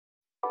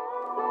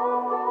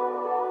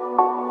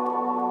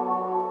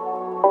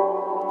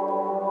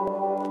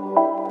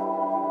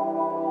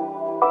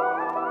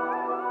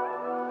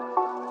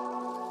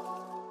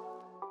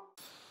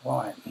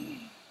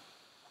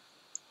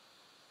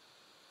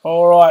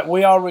Right,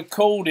 we are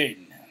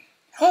recording.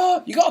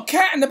 Oh, you got a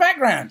cat in the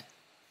background.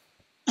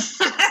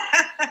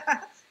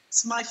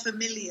 It's my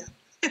familia.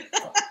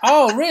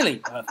 Oh,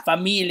 really?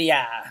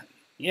 Familia.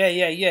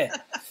 Yeah.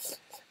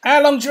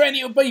 How long do you reckon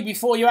it'll be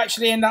before you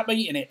actually end up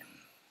eating it?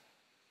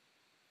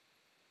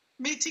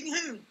 Meeting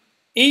who?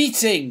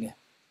 Eating.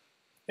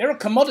 They're a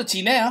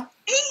commodity now.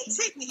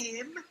 Eating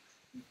him?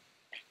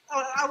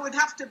 Oh, I would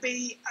have to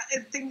be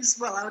things.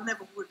 Well, I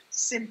never would.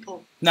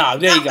 Simple. No,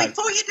 there you go.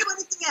 Before you do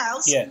anything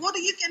else, Yeah. What are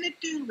you going to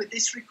do with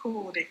this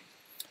recording?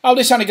 Oh,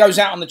 this only goes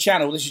out on the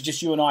channel. This is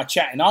just you and I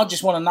chatting. I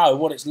just want to know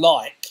what it's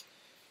like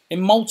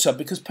in Malta,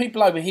 because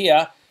people over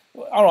here,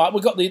 all right,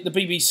 we've got the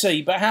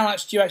BBC, but how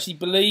much do you actually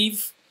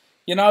believe?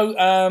 You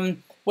know,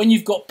 when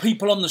you've got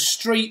people on the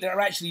street that are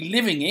actually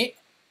living it,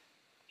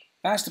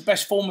 that's the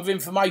best form of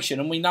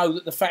information, and we know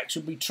that the facts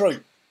will be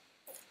true.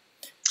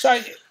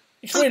 So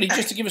it's really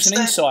just to give us an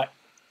insight.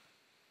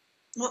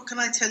 What can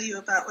I tell you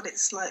about what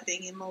it's like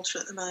being in Malta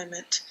at the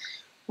moment?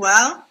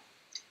 Well,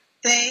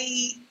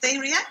 they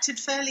reacted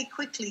fairly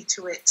quickly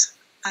to it,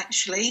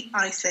 actually,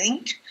 I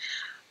think.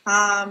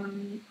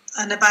 And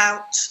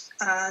about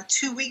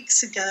 2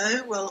 weeks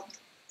ago, well,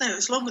 no, it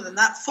was longer than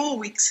that, 4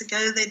 weeks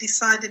ago, they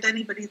decided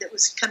anybody that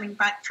was coming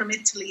back from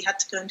Italy had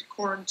to go into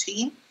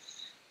quarantine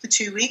for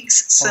 2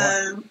 weeks.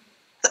 So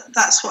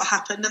that's what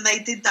happened, and they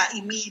did that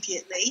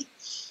immediately.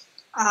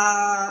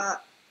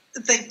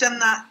 They've done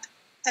that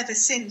ever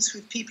since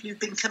with people who've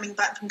been coming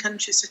back from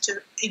countries that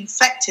are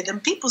infected,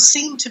 and people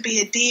seem to be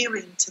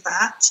adhering to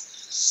that.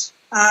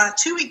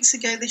 2 weeks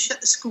ago, they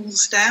shut the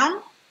schools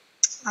down,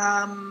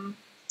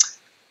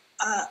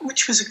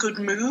 which was a good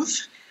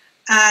move,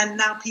 and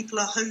now people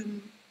are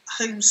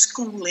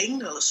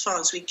homeschooling, well, as far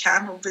as we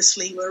can.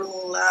 Obviously, we're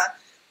all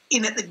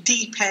in at the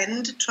deep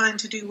end, trying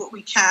to do what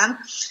we can.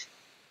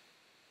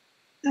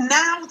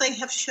 Now they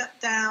have shut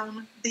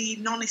down the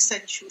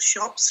non-essential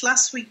shops.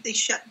 Last week they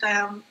shut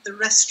down the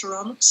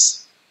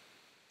restaurants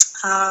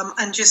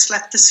and just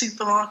left the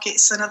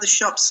supermarkets and other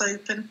shops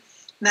open.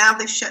 Now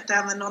they've shut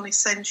down the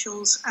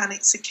non-essentials, and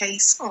it's a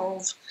case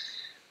of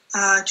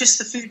just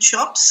the food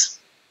shops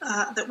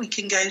that we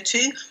can go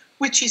to,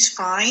 which is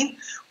fine.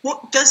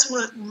 What does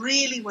work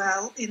really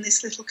well in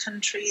this little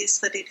country is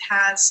that it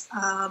has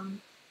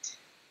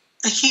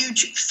a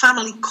huge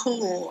family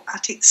core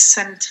at its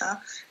centre.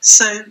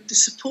 So the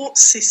support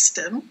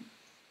system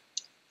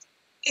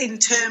in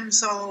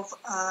terms of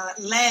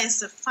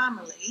layers of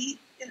family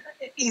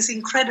is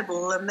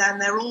incredible, and then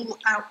they're all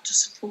out to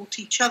support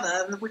each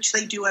other, which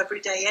they do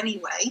every day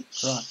anyway.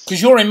 Right,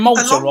 because you're in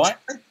Malta, right?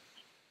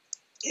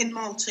 In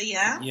Malta,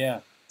 yeah. Yeah.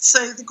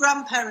 So the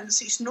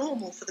grandparents, it's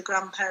normal for the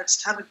grandparents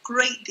to have a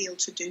great deal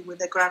to do with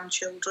their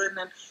grandchildren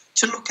and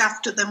to look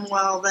after them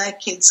while their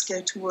kids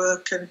go to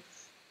work and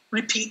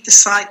repeat the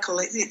cycle.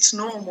 It's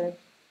normal.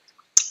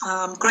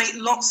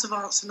 Lots of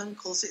aunts and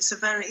uncles. It's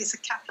a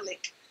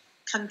Catholic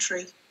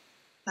country,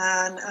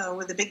 and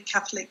with a big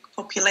Catholic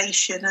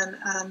population,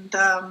 and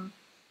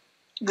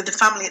with the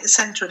family at the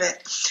centre of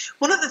it.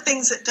 One of the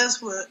things that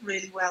does work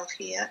really well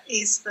here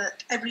is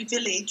that every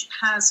village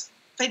has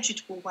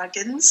vegetable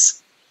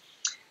wagons,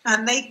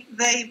 and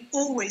they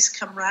always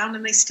come round,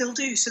 and they still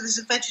do. So there's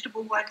a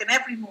vegetable wagon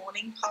every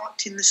morning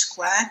parked in the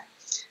square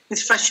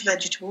with fresh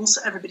vegetables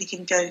that everybody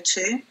can go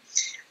to.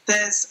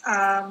 There's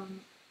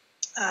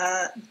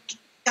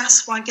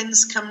gas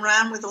wagons come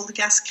round with all the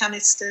gas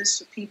canisters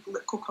for people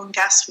that cook on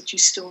gas, which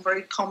is still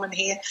very common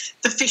here.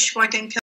 The fish wagon